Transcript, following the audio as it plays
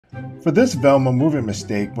For this Velma moving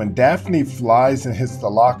mistake, when Daphne flies and hits the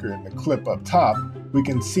locker in the clip up top, we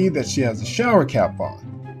can see that she has a shower cap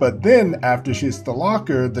on. But then after she hits the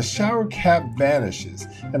locker, the shower cap vanishes.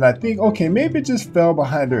 And I think, okay, maybe it just fell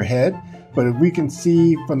behind her head. But if we can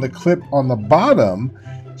see from the clip on the bottom,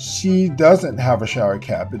 she doesn't have a shower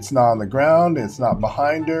cap. It's not on the ground, it's not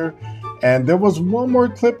behind her. And there was one more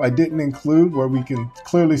clip I didn't include where we can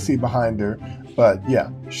clearly see behind her. But yeah,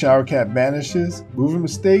 shower cap vanishes. Moving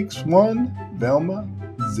mistakes 1, Velma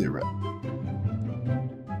 0.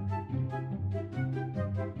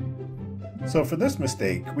 So for this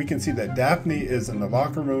mistake, we can see that Daphne is in the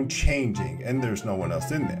locker room changing and there's no one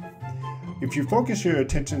else in there. If you focus your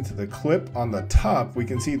attention to the clip on the top, we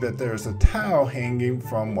can see that there's a towel hanging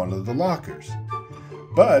from one of the lockers.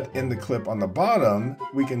 But in the clip on the bottom,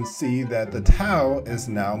 we can see that the towel is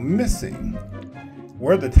now missing.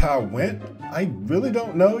 Where the towel went, I really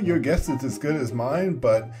don't know. Your guess is as good as mine,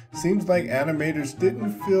 but seems like animators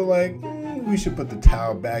didn't feel like we should put the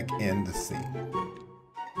towel back in the scene.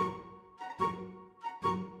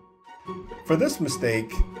 For this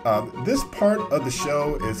mistake, this part of the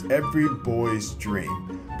show is every boy's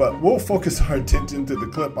dream. But we'll focus our attention to the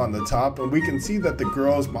clip on the top, and we can see that the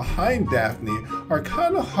girls behind Daphne are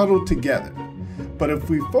kind of huddled together. But if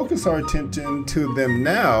we focus our attention to them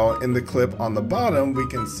now in the clip on the bottom, we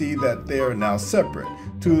can see that they are now separate.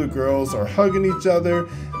 Two of the girls are hugging each other.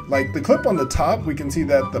 Like the clip on the top, we can see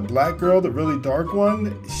that the black girl, the really dark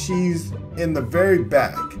one, she's in the very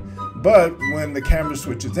back. But when the camera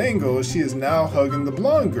switches angles, she is now hugging the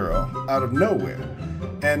blonde girl out of nowhere.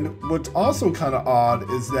 And what's also kind of odd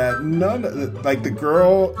is that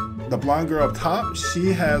the blonde girl up top,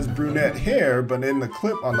 she has brunette hair, but in the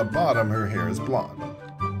clip on the bottom, her hair is blonde.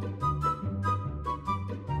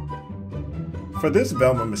 For this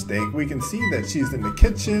Velma mistake, we can see that she's in the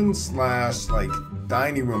kitchen /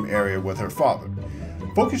 dining room area with her father.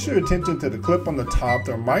 Focus your attention to the clip on the top,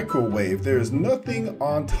 the microwave. There is nothing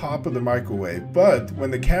on top of the microwave, but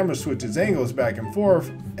when the camera switches angles back and forth,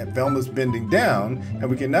 and Velma's bending down, and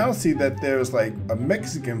we can now see that there's like a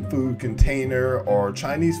Mexican food container or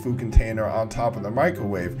Chinese food container on top of the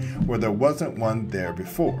microwave where there wasn't one there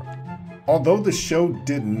before. Although the show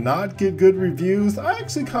did not get good reviews, I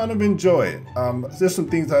actually kind of enjoy it. There's some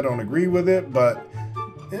things I don't agree with it, but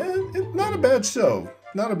it's not a bad show.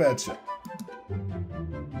 Not a bad show.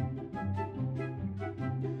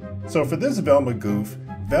 So for this Velma goof,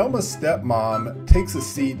 Velma's stepmom takes a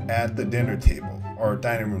seat at the dinner table or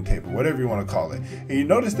dining room table, whatever you want to call it. And you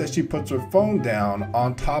notice that she puts her phone down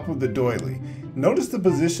on top of the doily. Notice the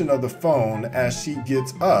position of the phone as she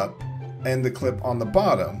gets up and the clip on the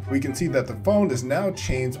bottom. We can see that the phone has now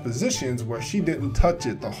changed positions where she didn't touch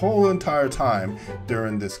it the whole entire time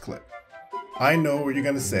during this clip. I know what you're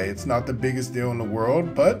going to say. It's not the biggest deal in the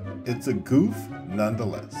world, but it's a goof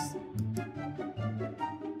nonetheless.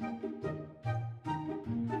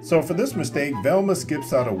 So for this mistake, Velma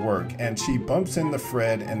skips out of work and she bumps into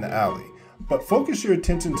Fred in the alley. But focus your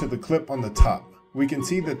attention to the clip on the top. We can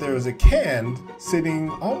see that there is a can sitting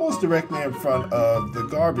almost directly in front of the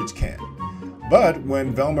garbage can. But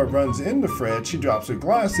when Velma runs into Fred, she drops her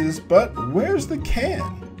glasses, but where's the can?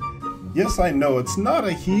 Yes, I know it's not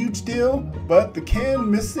a huge deal, but the can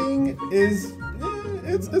missing is,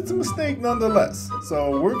 it's a mistake nonetheless.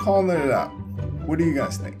 So we're calling it out. What do you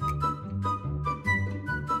guys think?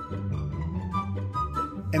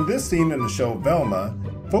 In this scene in the show Velma,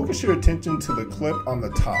 focus your attention to the clip on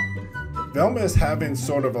the top. Velma is having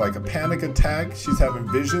sort of like a panic attack. She's having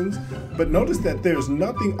visions, but notice that there's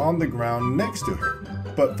nothing on the ground next to her.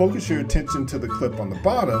 But focus your attention to the clip on the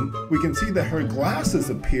bottom, we can see that her glasses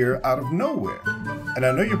appear out of nowhere. And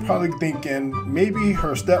I know you're probably thinking maybe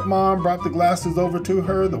her stepmom brought the glasses over to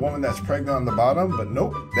her, the woman that's pregnant on the bottom, but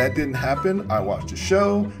nope, that didn't happen. I watched the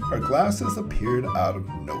show, her glasses appeared out of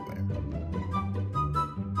nowhere.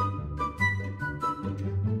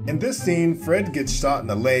 In this scene, Fred gets shot in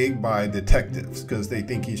the leg by detectives because they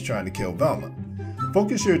think he's trying to kill Velma.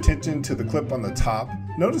 Focus your attention to the clip on the top.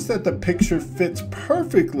 Notice that the picture fits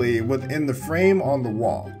perfectly within the frame on the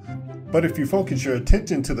wall. But if you focus your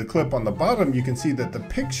attention to the clip on the bottom, you can see that the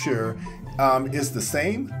picture is the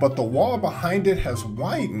same, but the wall behind it has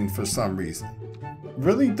widened for some reason.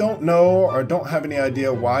 Really don't know or don't have any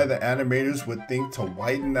idea why the animators would think to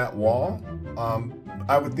widen that wall.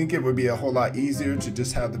 I would think it would be a whole lot easier to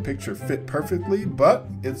just have the picture fit perfectly, but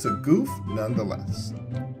it's a goof nonetheless.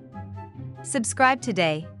 Subscribe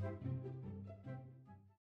today.